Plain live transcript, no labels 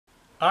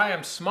I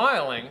am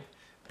smiling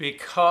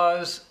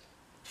because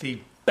the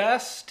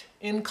best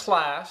in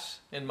class,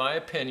 in my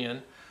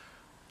opinion,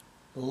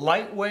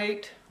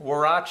 lightweight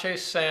Huarache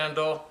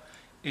sandal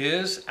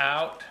is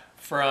out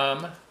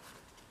from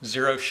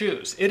Xero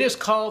Shoes. It is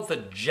called the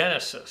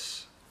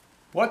Genesis.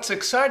 What's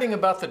exciting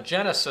about the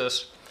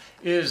Genesis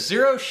is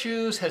Xero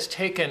Shoes has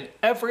taken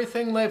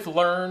everything they've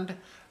learned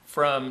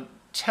from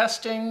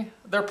testing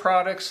their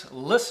products,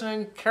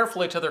 listening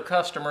carefully to their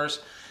customers,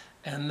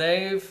 and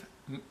they've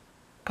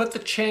put the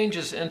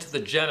changes into the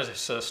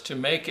Genesis to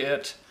make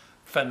it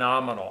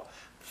phenomenal.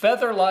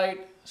 Feather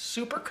light,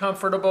 super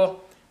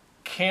comfortable,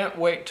 can't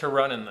wait to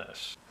run in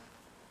this.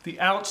 The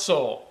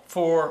outsole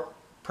for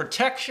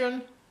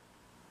protection,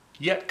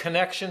 yet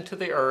connection to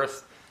the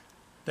earth,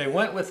 they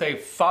went with a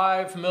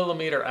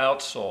 5mm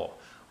outsole,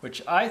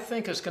 which I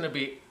think is going to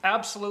be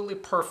absolutely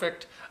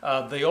perfect.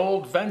 The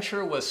old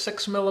Venture was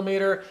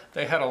 6mm.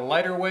 They had a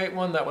lighter weight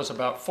one that was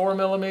about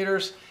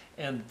 4mm.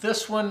 And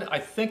this one, I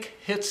think,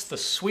 hits the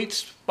sweet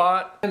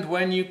spot. And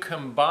when you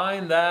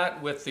combine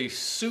that with the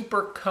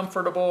super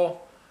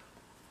comfortable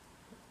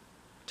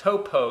toe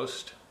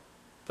post,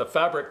 the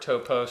fabric toe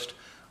post,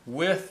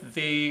 with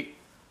the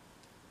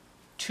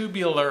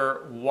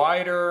tubular,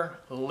 wider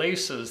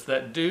laces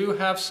that do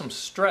have some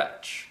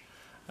stretch,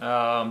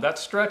 that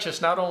stretch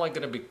is not only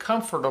going to be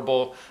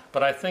comfortable,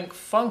 but I think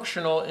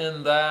functional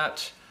in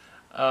that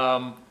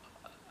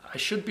I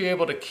should be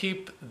able to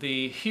keep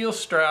the heel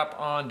strap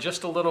on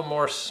just a little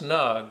more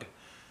snug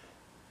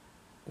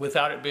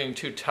without it being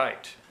too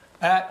tight.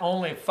 At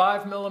only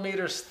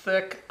 5mm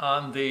thick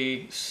on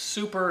the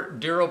super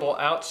durable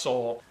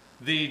outsole,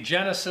 the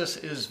Genesis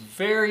is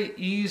very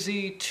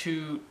easy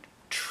to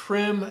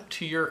trim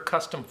to your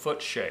custom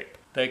foot shape.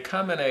 They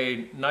come in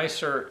a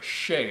nicer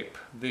shape.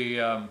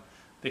 The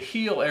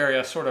heel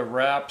area sort of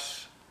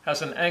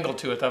has an angle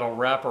to it that'll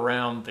wrap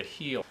around the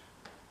heel.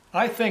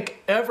 I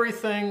think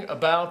everything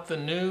about the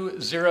new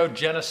Xero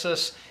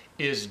Genesis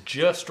is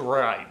just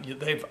right.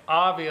 They've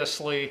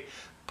obviously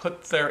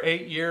put their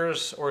 8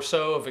 years or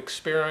so of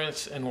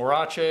experience in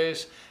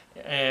Huaraches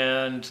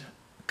and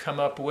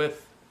come up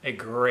with a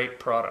great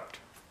product.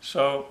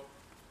 So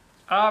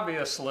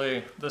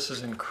obviously this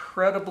is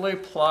incredibly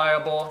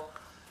pliable,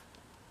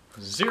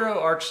 zero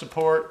arch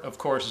support, of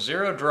course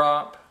zero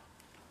drop.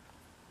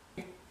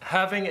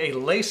 Having a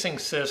lacing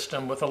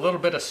system with a little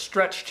bit of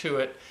stretch to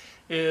it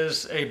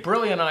is a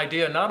brilliant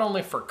idea, not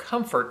only for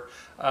comfort,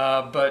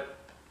 but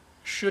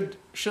should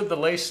the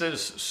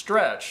laces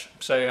stretch,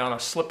 say on a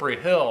slippery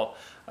hill,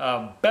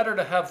 better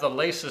to have the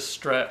laces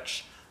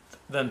stretch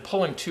than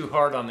pulling too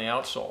hard on the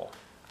outsole.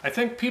 I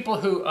think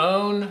people who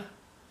own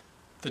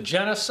the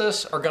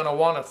Genesis are going to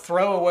want to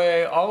throw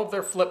away all of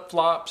their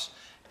flip-flops,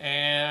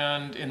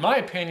 and in my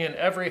opinion,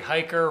 every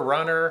hiker,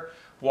 runner,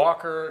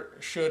 walker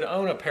should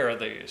own a pair of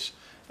these.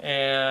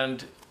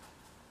 And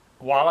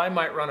while I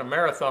might run a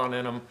marathon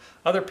in them,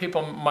 other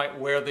people might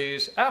wear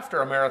these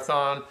after a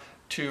marathon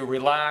to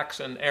relax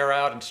and air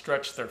out and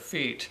stretch their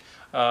feet.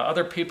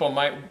 Other people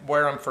might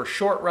wear them for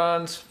short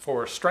runs,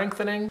 for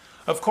strengthening.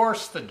 Of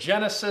course, the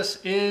Genesis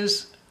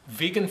is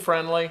vegan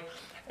friendly,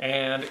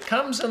 and it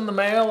comes in the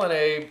mail in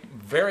a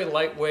very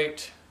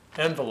lightweight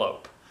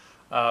envelope.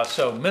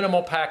 So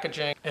minimal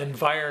packaging,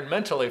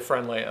 environmentally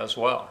friendly as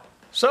well.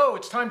 So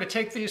it's time to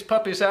take these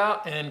puppies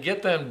out and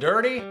get them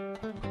dirty.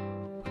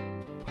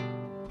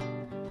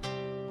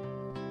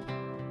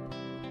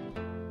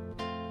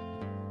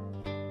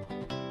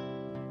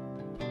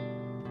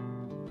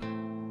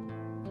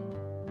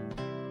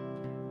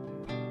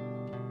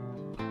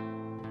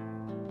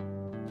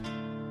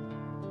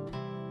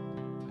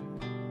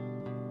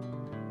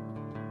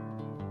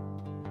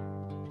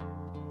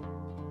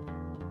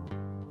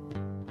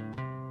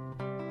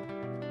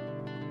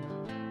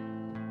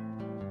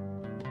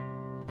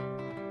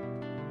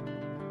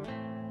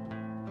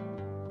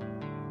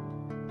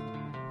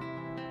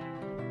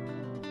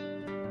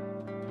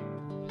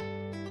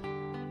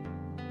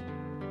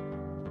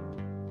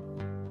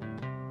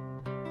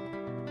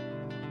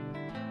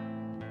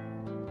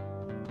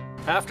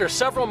 After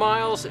several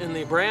miles in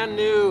the brand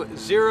new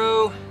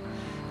Xero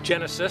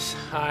Genesis,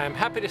 I'm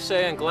happy to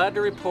say and glad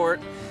to report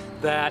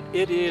that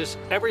it is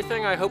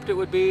everything I hoped it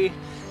would be.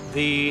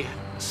 The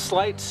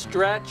slight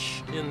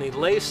stretch in the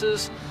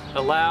laces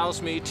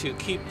allows me to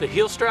keep the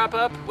heel strap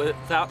up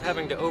without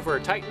having to over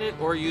tighten it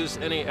or use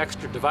any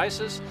extra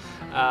devices.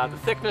 The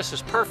thickness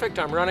is perfect.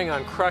 I'm running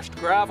on crushed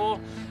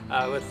gravel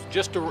with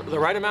just the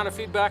right amount of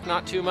feedback,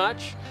 not too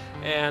much,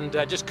 and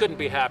just couldn't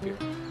be happier.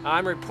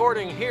 I'm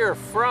reporting here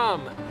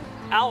from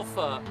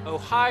Alpha,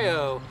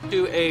 Ohio,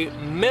 to a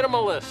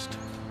minimalist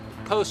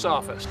post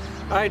office.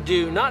 I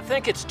do not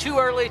think it's too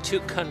early to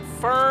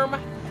confirm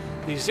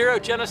the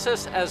Xero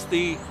Genesis as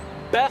the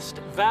best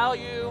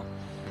value,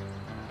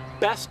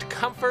 best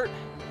comfort,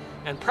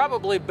 and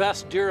probably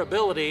best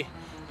durability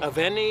of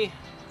any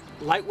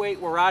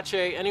lightweight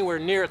Huarache anywhere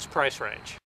near its price range.